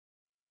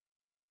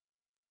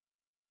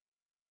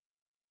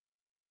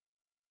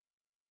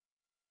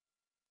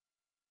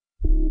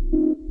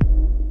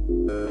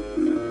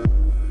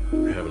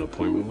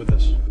appointment with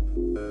us?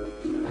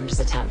 I'm just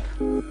a temp.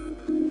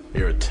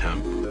 You're a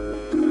temp?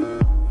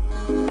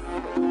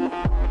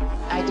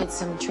 I did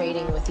some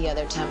trading with the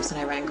other temps and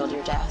I wrangled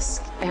your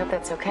desk. I hope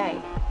that's okay.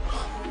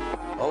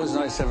 Always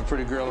nice to have a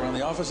pretty girl around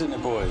the office, isn't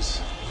it, boys?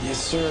 Yes,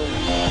 sir.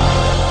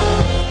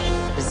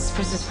 Does this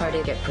Christmas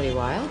party get pretty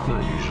wild?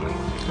 Not usually.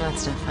 Well,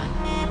 that's no fun.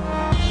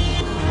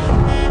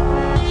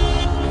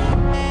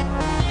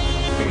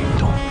 Hey,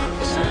 don't.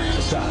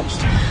 Stop.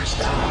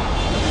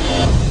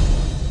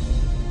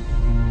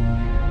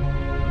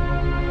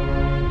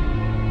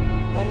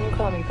 Why didn't you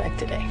call me back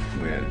today?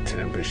 We had a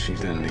temp, but she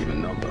didn't leave a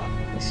number.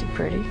 Is she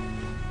pretty?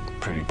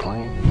 Pretty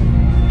plain.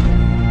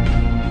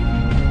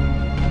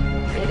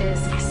 It is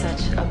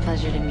such a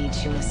pleasure to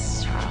meet you,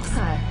 Mrs. Charles.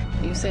 Hi.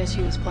 You said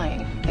she was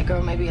plain. That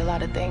girl may be a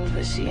lot of things,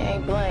 but she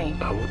ain't plain.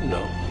 I wouldn't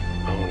know.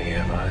 I only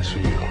have eyes for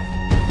you.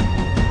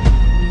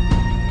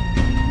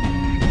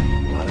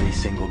 A lot of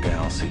these single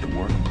gals see the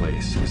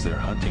workplace as their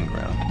hunting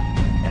ground.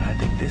 And I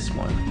think this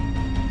one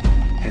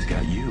has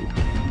got you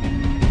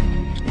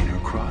in her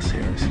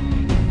crosshairs.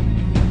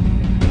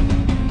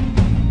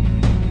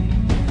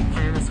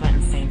 I almost went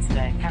insane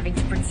today, having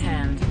to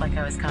pretend like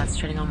I was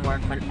concentrating on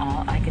work when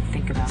all I could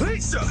think about.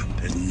 Lisa!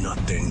 There's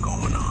nothing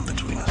going on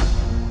between us.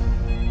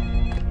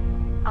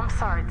 I'm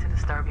sorry to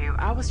disturb you.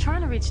 I was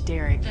trying to reach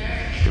Derek.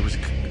 There was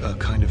a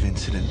kind of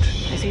incident.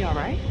 Is he all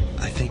right?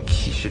 I think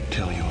he should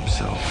tell you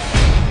himself.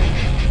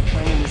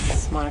 My name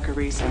is Monica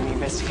Reese. I'm the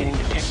investigating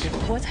detective.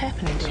 What's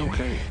happening, Derek?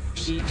 Okay.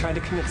 She tried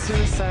to commit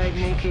suicide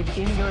naked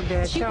in your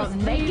bed. She was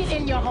naked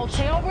in your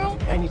hotel room?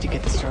 I need to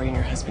get the story in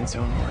your husband's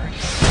own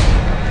words.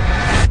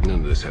 None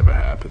of this ever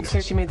happened. So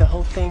she made the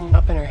whole thing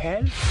up in her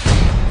head?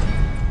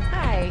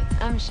 Hi,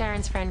 I'm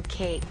Sharon's friend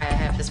Kate. I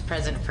have this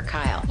present for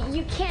Kyle.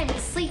 You can't,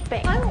 he's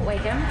sleeping. I won't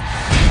wake him.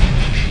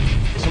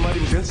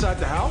 Somebody was inside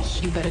the house?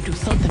 You better do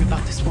something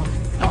about this woman,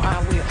 or I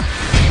will.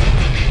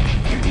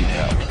 You need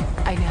help.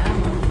 I know.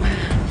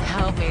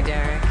 Help me,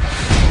 Derek.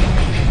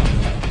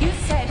 You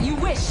said you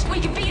wish we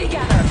could be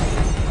together.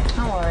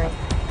 Don't worry.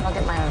 I'll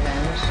get my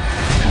revenge.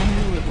 I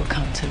knew it would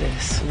come to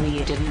this.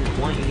 We didn't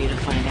want you to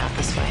find out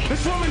this way.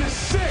 This woman is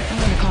sick! I'm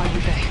gonna call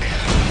you back.